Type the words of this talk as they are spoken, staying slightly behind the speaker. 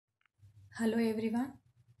Hello everyone,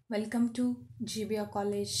 welcome to GBRC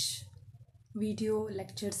College video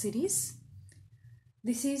lecture series.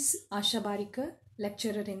 This is Asha Barikar,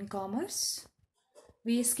 lecturer in Commerce,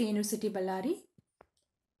 VSK University Ballari,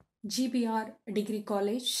 GBR Degree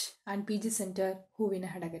College and PG Center,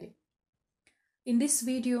 Huvinahadagari. In this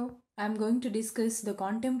video, I am going to discuss the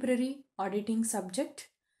contemporary auditing subject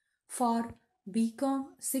for BCom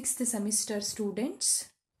 6th semester students.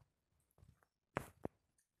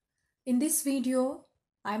 In this video,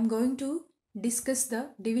 I am going to discuss the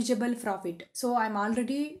divisible profit. So I am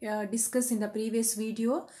already discussed in the previous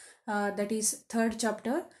video, that is third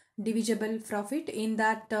chapter, divisible profit. In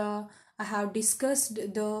that I have discussed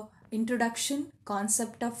the introduction,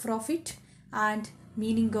 concept of profit and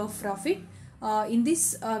meaning of profit. In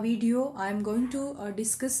this video, I am going to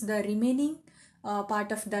discuss the remaining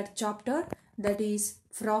part of that chapter, that is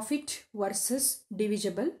profit versus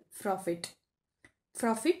divisible profit.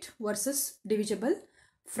 Profit versus divisible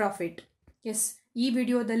profit. S, ಈ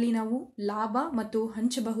ವಿಡಿಯೋದಲ್ಲಿ ನಾವು ಲಾಭ ಮತ್ತು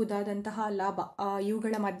ಹಂಚಬಹುದಾದಂತಹ ಲಾಭ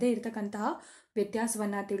ಇವುಗಳ ಮಧ್ಯೆ ಇರತಕ್ಕಂತಹ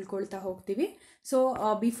ವ್ಯತ್ಯಾಸವನ್ನು ತಿಳ್ಕೊಳ್ತಾ ಹೋಗ್ತೀವಿ. So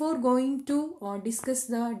before going to discuss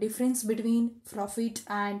the difference between profit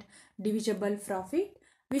and divisible profit,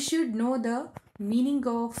 we should know the meaning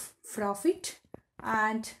of profit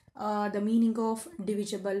and the meaning of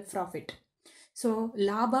divisible profit. So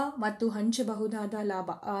ಲಾಭ ಮತ್ತು ಹಂಚಬಹುದಾದ ಲಾಭ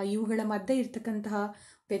ಇವುಗಳ ಮಧ್ಯೆ ಇರ್ತಕ್ಕಂತಹ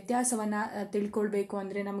ವ್ಯತ್ಯಾಸವನ್ನು ತಿಳ್ಕೊಳ್ಬೇಕು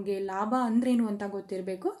ಅಂದರೆ ನಮಗೆ ಲಾಭ ಅಂದ್ರೇನು ಅಂತ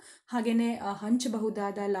ಗೊತ್ತಿರಬೇಕು, ಹಾಗೆಯೇ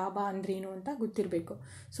ಹಂಚಬಹುದಾದ ಲಾಭ ಅಂದ್ರೇನು ಅಂತ ಗೊತ್ತಿರಬೇಕು.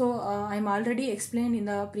 So I am already explain in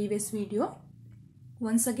the previous video.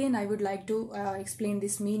 Once again I would like to explain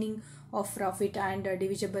this meaning of profit and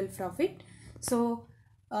divisible profit. So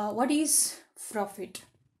what is profit?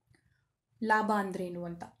 ಲಾಭ ಅಂದ್ರೇನು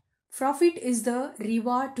ಅಂತ. Profit is the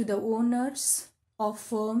reward to the owners of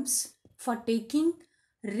firms for taking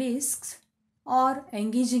risks or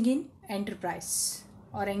engaging in enterprise.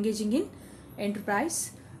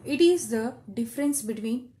 It is the difference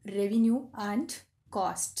between revenue and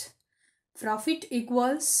cost. Profit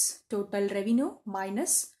equals total revenue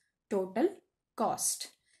minus total cost.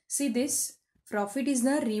 See this, profit is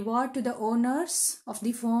the reward to the owners of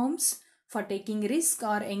the firms for taking risk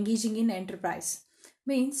or engaging in enterprise.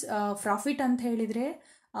 Means profit ಅಂತ ಹೇಳಿದರೆ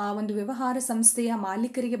ಒಂದು ವ್ಯವಹಾರ ಸಂಸ್ಥೆಯ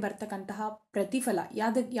ಮಾಲೀಕರಿಗೆ ಬರ್ತಕ್ಕಂತಹ ಪ್ರತಿಫಲ.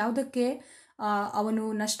 ಯಾವುದಕ್ಕೆ ಅವನು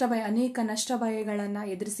ಅನೇಕ ನಷ್ಟ ಭಯಗಳನ್ನು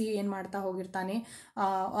ಎದುರಿಸಿ ಏನು ಮಾಡ್ತಾ ಹೋಗಿರ್ತಾನೆ,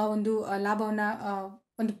 ಒಂದು ಲಾಭವನ್ನು,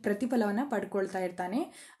 ಒಂದು ಪ್ರತಿಫಲವನ್ನು ಪಡ್ಕೊಳ್ತಾ ಇರ್ತಾನೆ.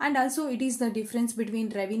 And also it is the difference between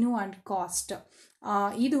revenue and cost.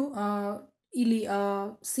 ಇದು ಇಲ್ಲಿ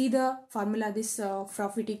C the formula this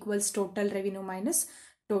profit equals total revenue minus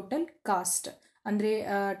total cost. ಅಂದರೆ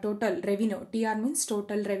total revenue, TR means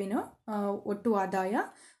total revenue, ಒಟ್ಟು ಆದಾಯ,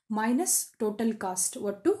 ಮೈನಸ್ ಟೋಟಲ್ ಕಾಸ್ಟ್,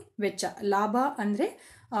 ಒಟ್ಟು ವೆಚ್ಚ. ಲಾಭ ಅಂದರೆ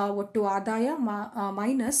ಒಟ್ಟು ಆದಾಯ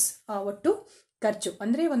ಮೈನಸ್ ಒಟ್ಟು ಖರ್ಚು.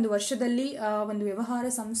 ಅಂದರೆ ಒಂದು ವರ್ಷದಲ್ಲಿ ಒಂದು ವ್ಯವಹಾರ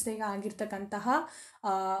ಸಂಸ್ಥೆಗೆ ಆಗಿರ್ತಕ್ಕಂತಹ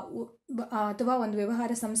ಅಥವಾ ಒಂದು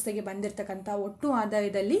ವ್ಯವಹಾರ ಸಂಸ್ಥೆಗೆ ಬಂದಿರತಕ್ಕಂಥ ಒಟ್ಟು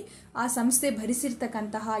ಆದಾಯದಲ್ಲಿ ಆ ಸಂಸ್ಥೆ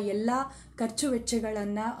ಭರಿಸಿರ್ತಕ್ಕಂತಹ ಎಲ್ಲ ಖರ್ಚು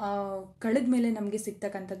ವೆಚ್ಚಗಳನ್ನು ಕಳೆದ ಮೇಲೆ ನಮಗೆ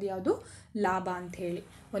ಸಿಗ್ತಕ್ಕಂಥದ್ದು ಯಾವುದು? ಲಾಭ ಅಂತ ಹೇಳಿ.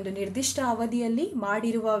 ಒಂದು ನಿರ್ದಿಷ್ಟ ಅವಧಿಯಲ್ಲಿ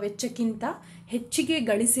ಮಾಡಿರುವ ವೆಚ್ಚಕ್ಕಿಂತ ಹೆಚ್ಚಿಗೆ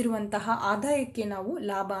ಗಳಿಸಿರುವಂತಹ ಆದಾಯಕ್ಕೆ ನಾವು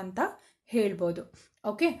ಲಾಭ ಅಂತ ಹೇಳ್ಬೋದು.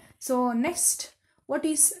 Okay, so next, what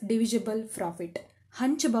is divisible profit?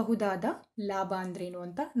 ಹಂಚಬಹುದಾದ ಲಾಭ ಅಂದ್ರೇನು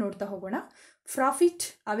ಅಂತ ನೋಡ್ತಾ ಹೋಗೋಣ. Profit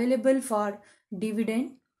available for dividend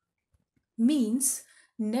means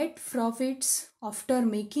net profits after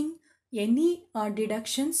making any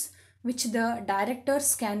deductions which the directors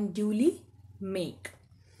can duly make,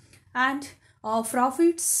 and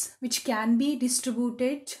profits which can be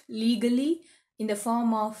distributed legally in the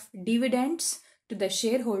form of dividends to the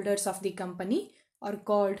shareholders of the company are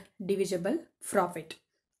called divisible profit.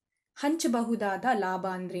 ಹಂಚಬಹುದಾದ ಲಾಭ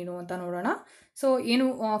ಅಂದ್ರೇನು ಅಂತ ನೋಡೋಣ. So ಏನು,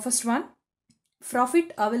 first one,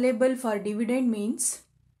 profit available for dividend means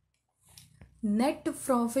net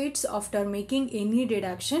profits after making any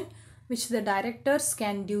deduction which the directors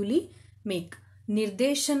can duly make.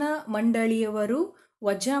 ನಿರ್ದೇಶನ ಮಂಡಳಿಯವರು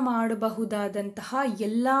ವಜಾ ಮಾಡಬಹುದಾದಂತಹ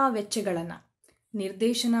ಎಲ್ಲ ವೆಚ್ಚಗಳನ್ನು,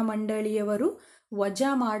 ನಿರ್ದೇಶನ ಮಂಡಳಿಯವರು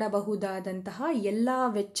ವಜಾ ಮಾಡಬಹುದಾದಂತಹ ಎಲ್ಲ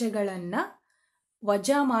ವೆಚ್ಚಗಳನ್ನು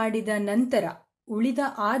ವಜಾ ಮಾಡಿದ ನಂತರ ಉಳಿದ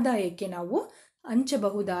ಆದಾಯಕ್ಕೆ ನಾವು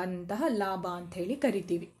ಹಂಚಬಹುದಾದಂತಹ ಲಾಭ ಅಂತ ಹೇಳಿ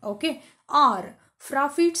ಕರಿತೀವಿ. Okay, R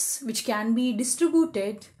profits which can be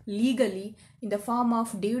distributed legally in the form of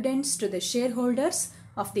dividends to the shareholders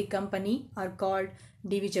of the company are called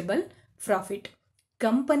divisible profit.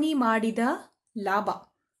 Company ಮಾಡಿದ ಲಾಭ,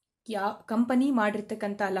 ಕಂಪನಿ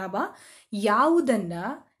ಮಾಡಿರ್ತಕ್ಕಂಥ ಲಾಭ ಯಾವುದನ್ನು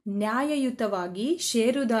ನ್ಯಾಯಯುತವಾಗಿ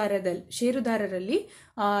ಷೇರುದಾರರಲ್ಲಿ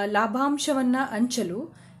ಲಾಭಾಂಶವನ್ನು ಹಂಚಲು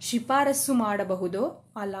ಶಿಫಾರಸು ಮಾಡಬಹುದೋ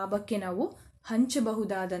ಆ ಲಾಭಕ್ಕೆ ನಾವು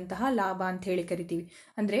ಹಂಚಬಹುದಾದಂತಹ ಲಾಭ ಅಂತ ಹೇಳಿ ಕರಿತೀವಿ.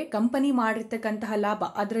 ಅಂದರೆ ಕಂಪನಿ ಮಾಡಿರ್ತಕ್ಕಂತಹ ಲಾಭ,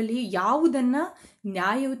 ಅದರಲ್ಲಿ ಯಾವುದನ್ನು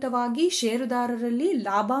ನ್ಯಾಯಯುತವಾಗಿ ಷೇರುದಾರರಲ್ಲಿ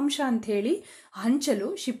ಲಾಭಾಂಶ ಅಂತ ಹೇಳಿ ಹಂಚಲು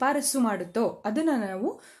ಶಿಫಾರಸು ಮಾಡುತ್ತೋ ಅದನ್ನು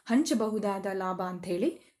ನಾವು ಹಂಚಬಹುದಾದ ಲಾಭ ಅಂತ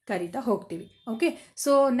ಹೇಳಿ ಕರಿತಾ ಹೋಗ್ತೀವಿ. Okay,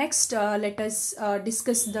 so next let us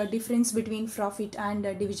discuss the difference between profit and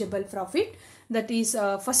divisible profit. That is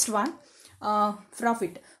first one,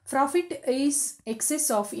 profit. Profit is excess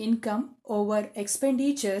of income over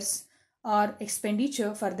expenditures or expenditure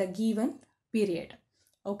for the given period.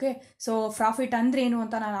 Okay, so profit ಅಂದರೆ ಏನು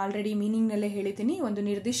ಅಂತ ನಾನು already ಮೀನಿಂಗ್ನಲ್ಲೇ ಹೇಳಿದ್ದೀನಿ. ಒಂದು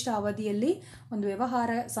ನಿರ್ದಿಷ್ಟ ಅವಧಿಯಲ್ಲಿ ಒಂದು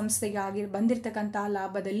ವ್ಯವಹಾರ ಸಂಸ್ಥೆಗೆ ಬಂದಿರತಕ್ಕಂಥ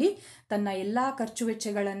ಲಾಭದಲ್ಲಿ ತನ್ನ ಎಲ್ಲ ಖರ್ಚು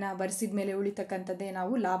ವೆಚ್ಚಗಳನ್ನು ಭರಿಸಿದ ಮೇಲೆ ಉಳಿತಕ್ಕಂಥದ್ದೇ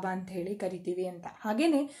ನಾವು ಲಾಭ ಅಂತ ಹೇಳಿ ಕರಿತೀವಿ ಅಂತ.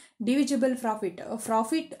 ಹಾಗೆಯೇ divisible profit,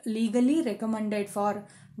 profit legally recommended for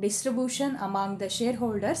distribution among the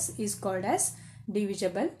shareholders is called as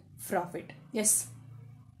divisible profit. Yes,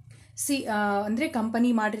 ಅಂದರೆ ಕಂಪನಿ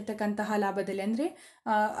ಮಾಡಿರ್ತಕ್ಕಂತಹ ಲಾಭದಲ್ಲಿ, ಅಂದರೆ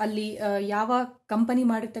ಅಲ್ಲಿ ಯಾವ ಕಂಪನಿ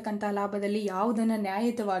ಮಾಡಿರ್ತಕ್ಕಂತಹ ಲಾಭದಲ್ಲಿ ಯಾವುದನ್ನು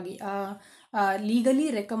ನ್ಯಾಯಯುತವಾಗಿ legally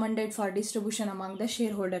recommended for distribution among the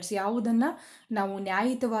share holders, ಯಾವುದನ್ನು ನಾವು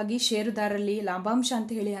ನ್ಯಾಯಯುತವಾಗಿ ಷೇರುದಾರರಲ್ಲಿ ಲಾಭಾಂಶ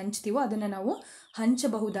ಅಂತ ಹೇಳಿ ಹಂಚ್ತೀವೋ ಅದನ್ನು ನಾವು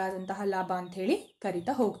ಹಂಚಬಹುದಾದಂತಹ ಲಾಭ ಅಂತ ಹೇಳಿ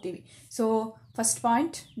ಕರಿತಾ ಹೋಗ್ತೀವಿ. So first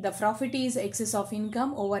point, the profit is excess of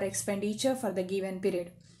income over expenditure for the given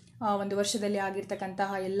period. ಒಂದು ವರ್ಷದಲ್ಲಿ ಆಗಿರ್ತಕ್ಕಂತಹ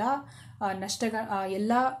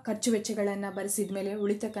ಎಲ್ಲ ಖರ್ಚು ವೆಚ್ಚಗಳನ್ನು ಭರಿಸಿದ ಮೇಲೆ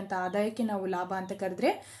ಉಳಿತಕ್ಕಂಥ ಆದಾಯಕ್ಕೆ ನಾವು ಲಾಭ ಅಂತ ಕರೆದ್ರೆ,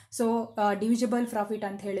 ಸೊ ಡಿವಿಸಿಬಲ್ ಪ್ರಾಫಿಟ್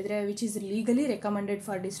ಅಂತ ಹೇಳಿದರೆ which is legally recommended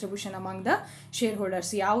for distribution among the share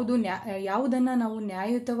holders, ಯಾವುದನ್ನು ನಾವು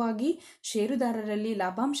ನ್ಯಾಯಯುತವಾಗಿ ಷೇರುದಾರರಲ್ಲಿ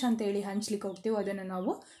ಲಾಭಾಂಶ ಅಂತ ಹೇಳಿ ಹಂಚ್ಲಿಕ್ಕೆ ಹೋಗ್ತೀವೋ ಅದನ್ನು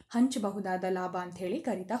ನಾವು ಹಂಚಬಹುದಾದ ಲಾಭ ಅಂತ ಹೇಳಿ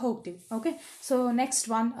ಕರಿತಾ ಹೋಗ್ತೀವಿ. Okay, so next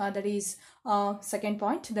one, that is second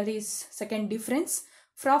point, that is second difference.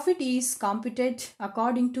 Profit is computed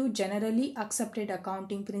according to generally accepted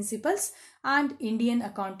accounting principles and Indian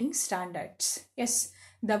accounting standards. Yes,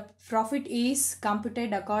 the profit is computed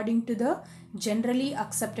according to the generally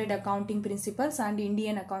accepted accounting principles and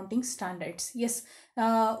Indian accounting standards. Yes,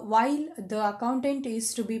 while the accountant is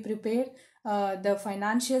to be prepared the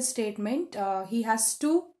financial statement, he has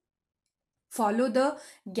to follow the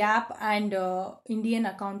GAP and Indian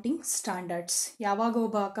accounting standards. ಯಾವಾಗ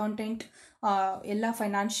ಒಬ್ಬ accountant ಎಲ್ಲ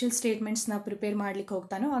financial ಸ್ಟೇಟ್ಮೆಂಟ್ಸ್ನ prepare ಮಾಡ್ಲಿಕ್ಕೆ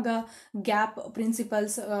ಹೋಗ್ತಾನೋ ಆಗ gap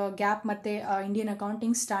principles, gap ಮತ್ತು Indian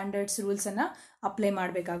accounting standards ರೂಲ್ಸನ್ನು apply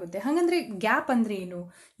ಮಾಡಬೇಕಾಗುತ್ತೆ. ಹಾಗಂದರೆ gap ಅಂದರೆ ಏನು,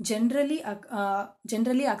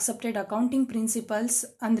 generally accepted accounting principles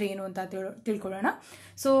ಅಂದರೆ ಏನು ಅಂತ ತಿಳ್ಕೊಳ್ಳೋಣ.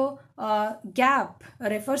 So gap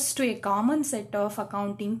refers to A common set of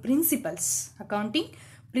accounting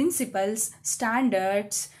principles,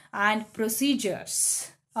 standards and procedures.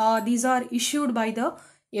 These are issued by the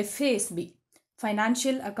FASB,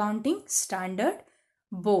 Financial Accounting Standard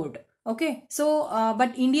Board. Okay, so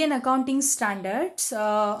but Indian accounting standards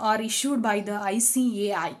are issued by the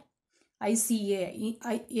ICAI,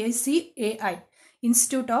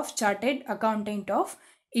 Institute of Chartered Accountant of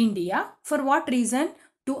India. For what reason?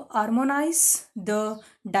 To harmonize the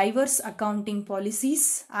diverse accounting policies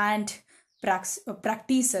and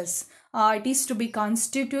practices. It is to be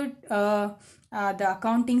constituted the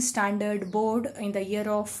Accounting Standard Board in the year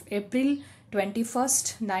of April 21st,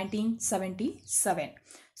 1977.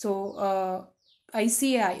 So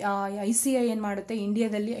ICAI ಏನು ಮಾಡುತ್ತೆ,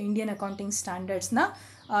 ಇಂಡಿಯಾದಲ್ಲಿ Indian accounting ಸ್ಟ್ಯಾಂಡರ್ಡ್ಸ್ನ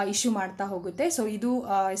issue ಮಾಡ್ತಾ ಹೋಗುತ್ತೆ. So ಇದು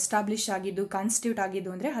establish ಆಗಿದ್ದು, constitute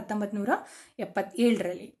ಆಗಿದ್ದು ಅಂದರೆ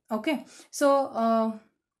 1977ರಲ್ಲಿ. Okay, so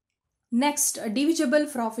next, divisible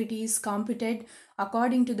profit is computed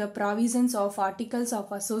according to the provisions of Articles of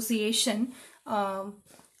Association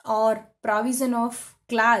or provision of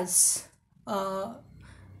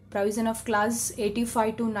class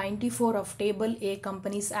 85 to 94 of Table A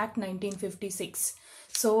Companies Act 1956.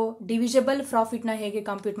 So divisible ಪ್ರಾಫಿಟ್ನ ಹೇಗೆ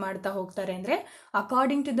compute ಮಾಡ್ತಾ ಹೋಗ್ತಾರೆ ಅಂದರೆ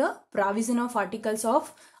according to the provision of articles of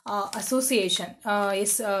association,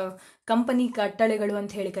 company ಕಟ್ಟಳೆಗಳು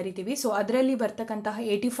ಅಂತ ಹೇಳಿ ಕರಿತೀವಿ. So ಅದರಲ್ಲಿ ಬರ್ತಕ್ಕಂತಹ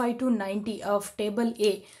 85 to 90 of table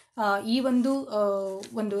A, ಈ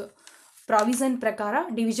ಒಂದು ಪ್ರಾವಿಷನ್ ಪ್ರಕಾರ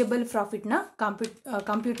ಡಿವಿಸಿಬಲ್ ಪ್ರಾಫಿಟ್ನ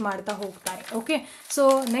ಕಂಪ್ಯೂಟ್ ಮಾಡ್ತಾ ಹೋಗ್ತಾರೆ. Okay, so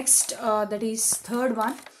next that is third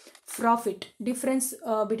one, profit. Difference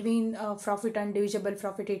between profit and divisible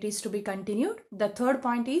profit, it is to be continued. The third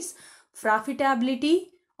point is profitability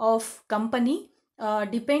of company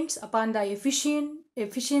depends upon the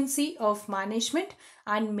efficiency of management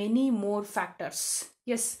and many more factors.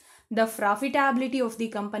 Yes, the profitability of the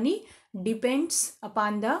company depends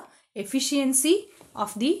upon the efficiency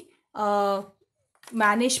of the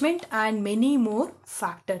management and many more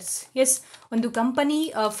factors. S, ಒಂದು company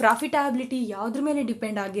profitability ಯಾವುದ್ರ ಮೇಲೆ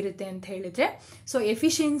depend ಆಗಿರುತ್ತೆ ಅಂತ ಹೇಳಿದರೆ, so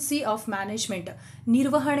efficiency of management,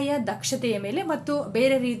 ನಿರ್ವಹಣೆಯ ದಕ್ಷತೆಯ ಮೇಲೆ ಮತ್ತು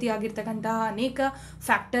ಬೇರೆ ರೀತಿಯಾಗಿರ್ತಕ್ಕಂತಹ ಅನೇಕ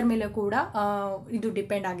ಫ್ಯಾಕ್ಟರ್ ಮೇಲೆ ಕೂಡ ಇದು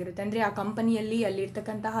ಡಿಪೆಂಡ್ ಆಗಿರುತ್ತೆ. ಅಂದರೆ ಆ ಕಂಪನಿಯಲ್ಲಿ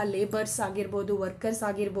ಅಲ್ಲಿರ್ತಕ್ಕಂತಹ ಲೇಬರ್ಸ್ ಆಗಿರ್ಬೋದು, ವರ್ಕರ್ಸ್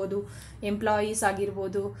ಆಗಿರ್ಬೋದು, ಎಂಪ್ಲಾಯೀಸ್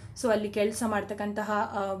ಆಗಿರ್ಬೋದು, ಸೊ ಅಲ್ಲಿ ಕೆಲಸ ಮಾಡ್ತಕ್ಕಂತಹ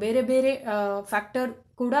ಬೇರೆ ಬೇರೆ ಫ್ಯಾಕ್ಟರ್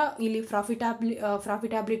ಕೂಡ ಇಲ್ಲಿ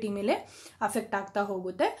ಪ್ರಾಫಿಟಬಿಲಿಟಿ ಮೇಲೆ ಅಫೆಕ್ಟ್ ಆಗ್ತಾ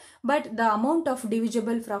ಹೋಗುತ್ತೆ. But the amount of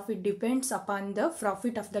divisible profit depends upon the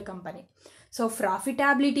profit of the company. So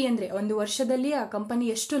profitability ಅಂದರೆ ಒಂದು ವರ್ಷದಲ್ಲಿ ಆ ಕಂಪನಿ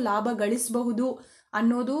ಎಷ್ಟು ಲಾಭ ಗಳಿಸಬಹುದು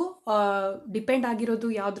ಅನ್ನೋದು ಡಿಪೆಂಡ್ ಆಗಿರೋದು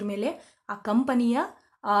ಯಾವುದ್ರ ಮೇಲೆ, ಆ ಕಂಪನಿಯ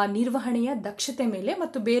ನಿರ್ವಹಣೆಯ ದಕ್ಷತೆ ಮೇಲೆ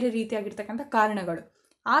ಮತ್ತು ಬೇರೆ ರೀತಿಯಾಗಿರ್ತಕ್ಕಂಥ ಕಾರಣಗಳು.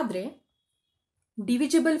 ಆದರೆ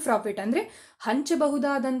ಡಿವಿಸಿಬಲ್ ಪ್ರಾಫಿಟ್ ಅಂದರೆ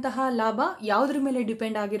ಹಂಚಬಹುದಾದಂತಹ ಲಾಭ ಯಾವುದ್ರ ಮೇಲೆ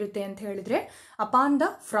ಡಿಪೆಂಡ್ ಆಗಿರುತ್ತೆ ಅಂತ ಹೇಳಿದ್ರೆ, upon the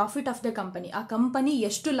profit of the company, ಆ ಕಂಪನಿ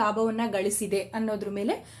ಎಷ್ಟು ಲಾಭವನ್ನು ಗಳಿಸಿದೆ ಅನ್ನೋದ್ರ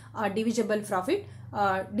ಮೇಲೆ ಆ ಡಿವಿಸಿಬಲ್ ಪ್ರಾಫಿಟ್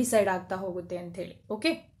ಡಿಸೈಡ್ ಆಗ್ತಾ ಹೋಗುತ್ತೆ ಅಂತ ಹೇಳಿ.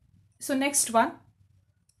 Okay, so next one,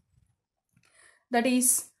 that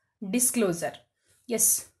is disclosure.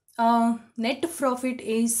 S, net profit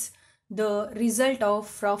is the result of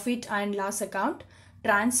profit and loss account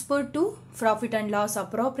transfer to profit and loss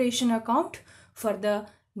appropriation account for the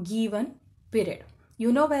given period. You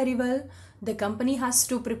know very well, the company has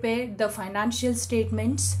to prepare the financial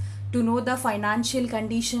statements to know the financial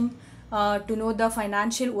condition, to know the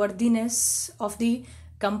financial worthiness of the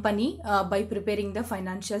company by preparing the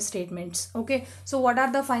financial statements. Okay, so what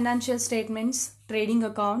are the financial statements? Trading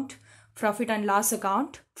account, profit and loss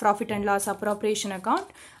account, profit and loss appropriation account,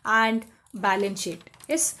 and balance sheet.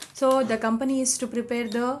 Yes, so the company is to prepare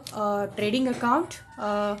the trading account.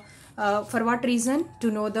 For what reason? To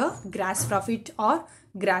know the gross profit or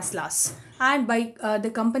gross loss. And by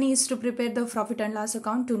the company is to prepare the profit and loss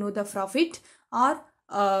account to know the profit or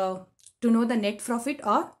to know the net profit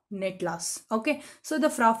or net loss. Okay, so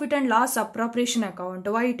the profit and loss appropriation account,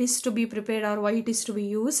 why it is to be prepared or why it is to be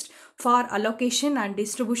used? For allocation and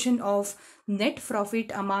distribution of net profit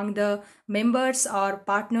among the members or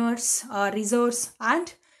partners, reserves and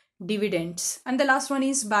dividends. And the last one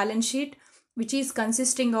is balance sheet, which is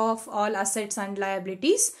consisting of all assets and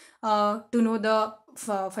liabilities to know the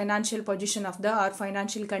financial position of the or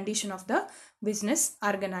financial condition of the business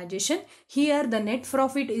organization. Here the net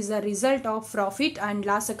profit is a result of profit and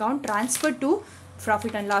loss account transferred to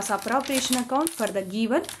profit and loss appropriation account for the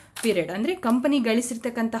given period. ಅಂದರೆ company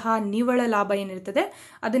ಗಳಿಸಿರ್ತಕ್ಕಂತಹ ನಿವ್ವಳ ಲಾಭ ಏನಿರ್ತದೆ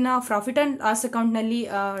ಅದನ್ನು profit and loss ಅಕೌಂಟ್ನಲ್ಲಿ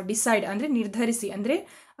decide ಅಂದರೆ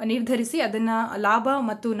ನಿರ್ಧರಿಸಿ ಅದನ್ನು ಲಾಭ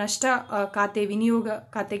ಮತ್ತು ನಷ್ಟ ಖಾತೆ, ವಿನಿಯೋಗ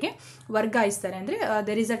ಖಾತೆಗೆ ವರ್ಗಾಯಿಸ್ತಾರೆ. ಅಂದರೆ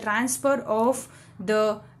there is a transfer of the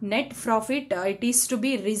net profit, it is to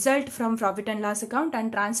B result from profit and loss account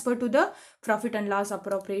and transfer to the profit and loss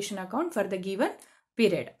appropriation account for the given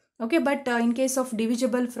period. Okay, but in case of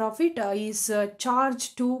divisible profit is charged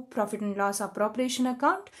to profit and loss appropriation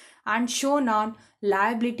account and shown on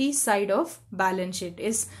liability side of balance sheet.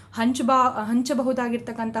 is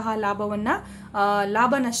ಹಂಚಬಹುದಾಗಿರ್ತಕ್ಕಂತಹ ಲಾಭವನ್ನು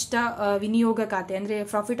ಲಾಭ ನಷ್ಟ ವಿನಿಯೋಗ ಖಾತೆ ಅಂದರೆ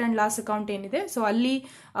profit and loss account ಏನಿದೆ, so ಅಲ್ಲಿ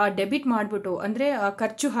debit ಮಾಡಿಬಿಟ್ಟು ಅಂದರೆ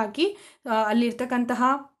ಖರ್ಚು ಹಾಕಿ ಅಲ್ಲಿರ್ತಕ್ಕಂತಹ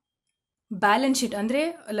ಬ್ಯಾಲೆನ್ಸ್ ಶೀಟ್ ಅಂದರೆ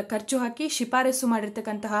ಖರ್ಚು ಹಾಕಿ ಶಿಫಾರಸು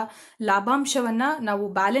ಮಾಡಿರ್ತಕ್ಕಂತಹ ಲಾಭಾಂಶವನ್ನು ನಾವು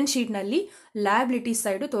ಬ್ಯಾಲೆನ್ಸ್ ಶೀಟ್ನಲ್ಲಿ ಲಯಬಿಲಿಟೀಸ್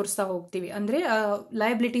ಸೈಡು ತೋರಿಸ್ತಾ ಹೋಗ್ತೀವಿ. ಅಂದರೆ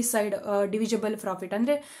ಲಯಬಿಲಿಟೀಸ್ ಸೈಡ್ ಡಿವಿಸಿಬಲ್ ಪ್ರಾಫಿಟ್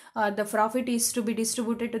ಅಂದರೆ the profit is to B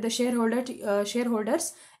distributed to the share holders.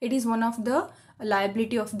 It is one of the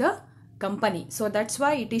liability of the company. So that's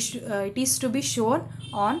why it is to be shown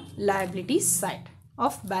on liabilities side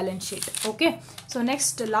of balance sheet. Okay, so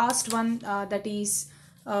next last one, that is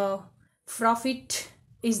profit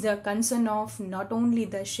is the concern of not only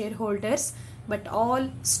the shareholders but all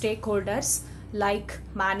stakeholders like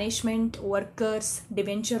management, workers,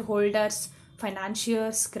 debenture holders,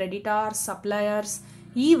 financiers, creditors, suppliers.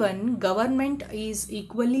 Even government is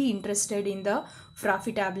equally interested in the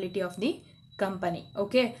profitability of the company.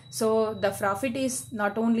 Okay, so the profit is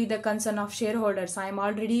not only the concern of shareholders. I am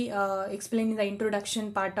already explaining the introduction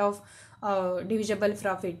part of divisible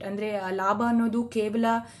profit. ಅಂದರೆ ಲಾಭ ಅನ್ನೋದು ಕೇವಲ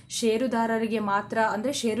ಷೇರುದಾರರಿಗೆ ಮಾತ್ರ,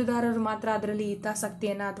 ಅಂದರೆ ಷೇರುದಾರರು ಮಾತ್ರ ಅದರಲ್ಲಿ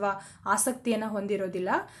ಹಿತಾಸಕ್ತಿಯನ್ನು ಅಥವಾ ಆಸಕ್ತಿಯನ್ನು ಹೊಂದಿರೋದಿಲ್ಲ.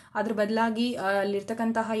 ಅದ್ರ ಬದಲಾಗಿ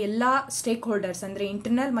ಅಲ್ಲಿರ್ತಕ್ಕಂತಹ ಎಲ್ಲ ಸ್ಟೇಕ್ ಹೋಲ್ಡರ್ಸ್ ಅಂದರೆ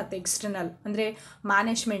ಇಂಟರ್ನಲ್ ಮತ್ತು ಎಕ್ಸ್ಟರ್ನಲ್, ಅಂದರೆ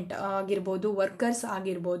ಮ್ಯಾನೇಜ್ಮೆಂಟ್ ಆಗಿರ್ಬೋದು, ವರ್ಕರ್ಸ್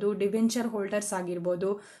ಆಗಿರ್ಬೋದು, ಡಿಬೆಂಚರ್ ಹೋಲ್ಡರ್ಸ್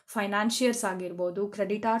ಆಗಿರ್ಬೋದು, ಫೈನಾನ್ಷಿಯರ್ಸ್ ಆಗಿರ್ಬೋದು,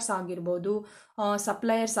 ಕ್ರೆಡಿಟಾರ್ಸ್ ಆಗಿರ್ಬೋದು,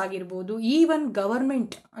 ಸಪ್ಲೈಯರ್ಸ್ ಆಗಿರ್ಬೋದು, ಈವನ್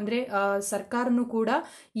ಗವರ್ಮೆಂಟ್ ಅಂದರೆ ಸರ್ಕಾರನೂ ಕೂಡ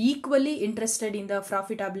equally interested in the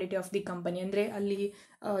profitability of the company. ಅಂದರೆ ಅಲ್ಲಿ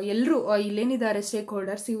ಎಲ್ಲರೂ ಇಲ್ಲೇನಿದ್ದಾರೆ ಸ್ಟೇಕ್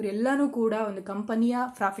ಹೋಲ್ಡರ್ಸ್ ಇವರೆಲ್ಲನೂ ಕೂಡ ಒಂದು ಕಂಪನಿಯ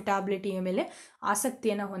ಪ್ರಾಫಿಟಬಿಲಿಟಿಯ ಮೇಲೆ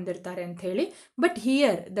ಆಸಕ್ತಿಯನ್ನು ಹೊಂದಿರ್ತಾರೆ ಅಂತ ಹೇಳಿ. But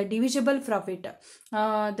here the divisible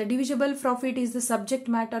profit is the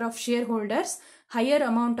subject matter of share holders higher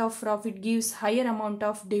amount of profit gives higher amount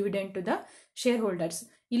of dividend to the share holders.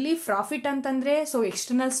 ಇಲ್ಲಿ ಪ್ರಾಫಿಟ್ ಅಂತಂದ್ರೆ ಸೊ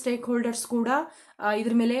ಎಕ್ಸ್ಟರ್ನಲ್ ಸ್ಟೇಕ್ ಹೋಲ್ಡರ್ಸ್ ಕೂಡ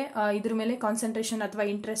ಇದ್ರ ಮೇಲೆ ಕಾನ್ಸಂಟ್ರೇಷನ್ ಅಥವಾ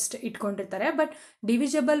interest ಇಟ್ಕೊಂಡಿರ್ತಾರೆ. But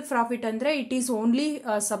ಡಿವಿಜಬಲ್ profit ಅಂದ್ರೆ it is only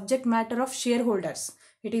subject matter of share holders.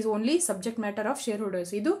 It is only subject matter of share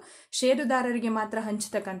holders. ಇದು ಷೇರುದಾರರಿಗೆ ಮಾತ್ರ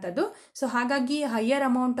ಹಂಚತಕ್ಕಂಥದ್ದು. ಸೊ ಹಾಗಾಗಿ higher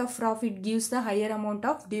amount of profit gives the higher amount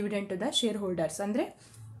of dividend to the share holders. ಅಂದರೆ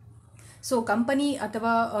so company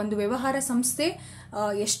ಅಥವಾ ಒಂದು ವ್ಯವಹಾರ ಸಂಸ್ಥೆ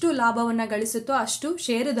ಎಷ್ಟು ಲಾಭವನ್ನು ಗಳಿಸುತ್ತೋ ಅಷ್ಟು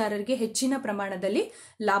ಷೇರುದಾರರಿಗೆ ಹೆಚ್ಚಿನ ಪ್ರಮಾಣದಲ್ಲಿ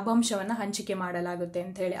ಲಾಭಾಂಶವನ್ನು ಹಂಚಿಕೆ ಮಾಡಲಾಗುತ್ತೆ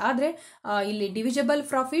ಅಂತ ಹೇಳಿ. ಆದರೆ ಇಲ್ಲಿ ಡಿವಿಜಬಲ್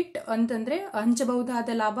ಪ್ರಾಫಿಟ್ ಅಂತಂದರೆ ಹಂಚಬಹುದಾದ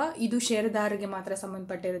ಲಾಭ ಇದು ಷೇರುದಾರರಿಗೆ ಮಾತ್ರ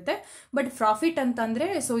ಸಂಬಂಧಪಟ್ಟಿರುತ್ತೆ. ಬಟ್ ಪ್ರಾಫಿಟ್ ಅಂತಂದರೆ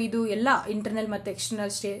ಸೊ ಇದು ಎಲ್ಲ ಇಂಟರ್ನಲ್ ಮತ್ತು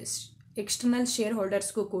ಎಕ್ಸ್ಟರ್ನಲ್ ಶೇರ್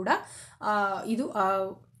ಹೋಲ್ಡರ್ಸ್ಗೂ ಕೂಡ ಇದು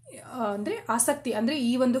ಅಂದರೆ ಆಸಕ್ತಿ, ಅಂದರೆ ಈ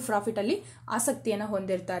ಒಂದು ಪ್ರಾಫಿಟಲ್ಲಿ ಆಸಕ್ತಿಯನ್ನು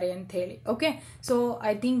ಹೊಂದಿರ್ತಾರೆ ಅಂತ ಹೇಳಿ. Okay, so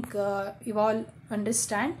I think you all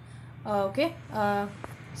understand. Okay,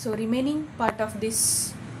 so remaining part of this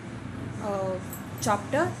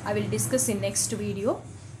chapter I will discuss in next video.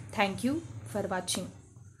 Thank you for watching.